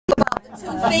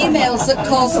Two females that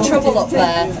caused trouble up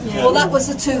there. Well, that was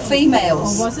the two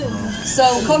females. So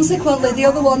consequently, the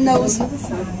other one knows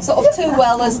sort of too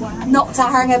well as not to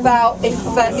hang about. If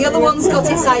the other one's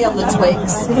got its eye on the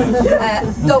twigs,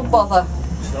 don't bother,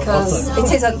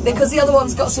 because the other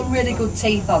one's got some really good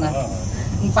teeth on her.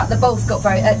 In fact, they both got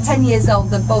very. At 10 years old,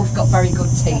 they've both got very good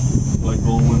teeth. Like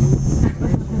all women.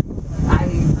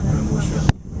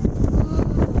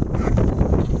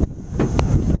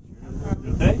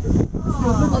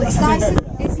 Well, it's nice and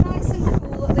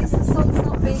cool. At least the sun's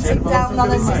not beating down on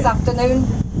us this afternoon.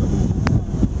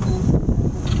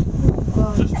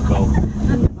 Just about.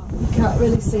 You can't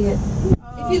really see it.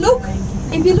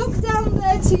 If you look down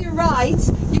there to your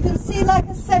right, you can see like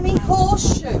a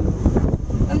semi-horseshoe,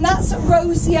 and that's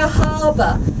Rosier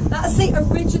Harbour. That's the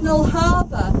original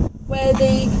harbour where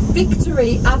the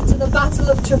Victory after the Battle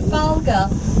of Trafalgar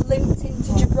limped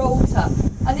into Gibraltar.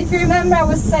 And if you remember, I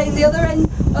was saying the other end,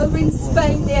 over in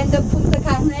Spain, the end of Punta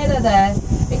Carnera there,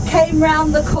 it came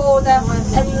round the corner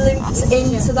and limped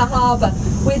into the harbour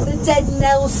with the dead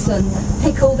Nelson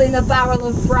pickled in a barrel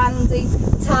of brandy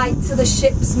tied to the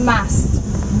ship's mast.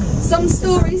 Some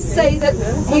stories say that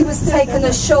he was taken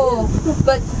ashore,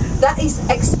 but that is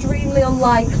extremely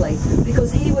unlikely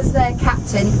because he was their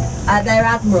captain, their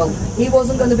admiral. He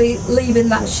wasn't going to be leaving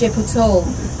that ship at all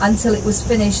until it was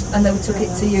finished and they took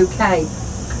it to UK.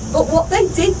 But what they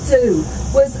did do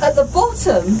was at the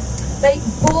bottom they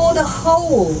bored a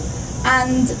hole,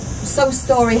 and so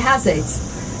story has it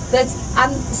that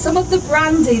some of the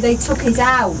brandy they took it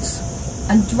out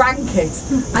and drank it,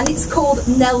 and it's called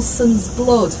Nelson's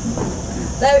blood.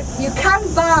 Now you can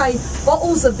buy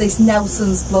bottles of this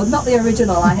Nelson's blood, not the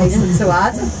original I hasten to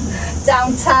add,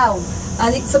 downtown,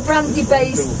 and it's a brandy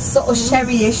based sort of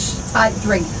sherry-ish type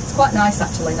drink. It's quite nice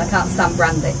actually, I can't stand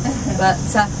brandy, but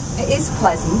it is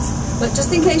pleasant. But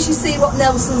just in case you see what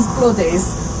Nelson's blood is,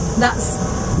 that's,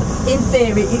 in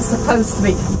theory, it's supposed to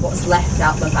be what's left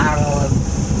out the barrel of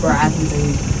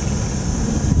brandy.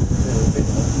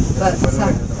 But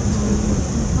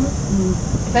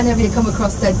if any of you come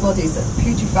across dead bodies that's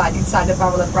putrefied inside a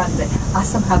barrel of brandy, I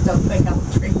somehow don't think I'll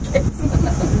drink it.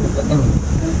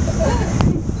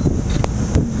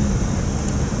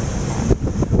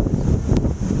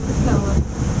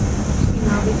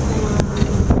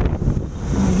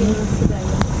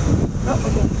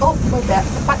 Oh, we're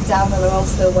back down and they're all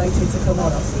still waiting to come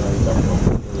on.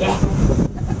 Yeah.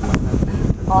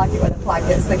 I like it when a plan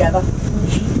gets together.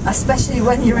 Especially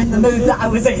when you're in the mood that I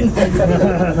was in. It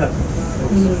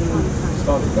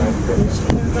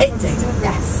did,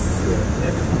 yes.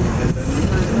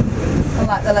 And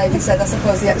like the lady said, I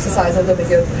suppose the exercise will do me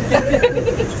good. That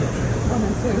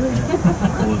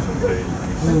wasn't very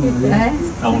nice.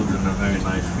 That wasn't a very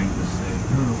nice thing to say.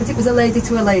 But it was a lady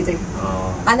to a lady. Oh.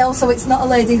 And also it's not a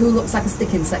lady who looks like a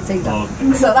stick insect either.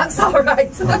 Okay. So that's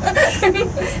alright.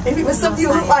 If it was somebody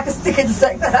who looked like a stick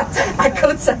insect, then I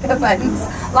could take offence.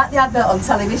 Like the advert on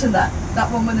television, that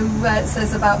woman who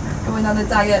says about going on a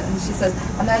diet, and she says,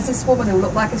 and there's this woman who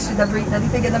looked like she'd never eaten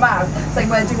anything in the mouth, saying,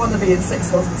 where do you want to be in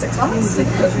 6 months? 6 months?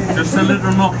 Just a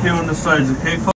little knock here on the sides, okay?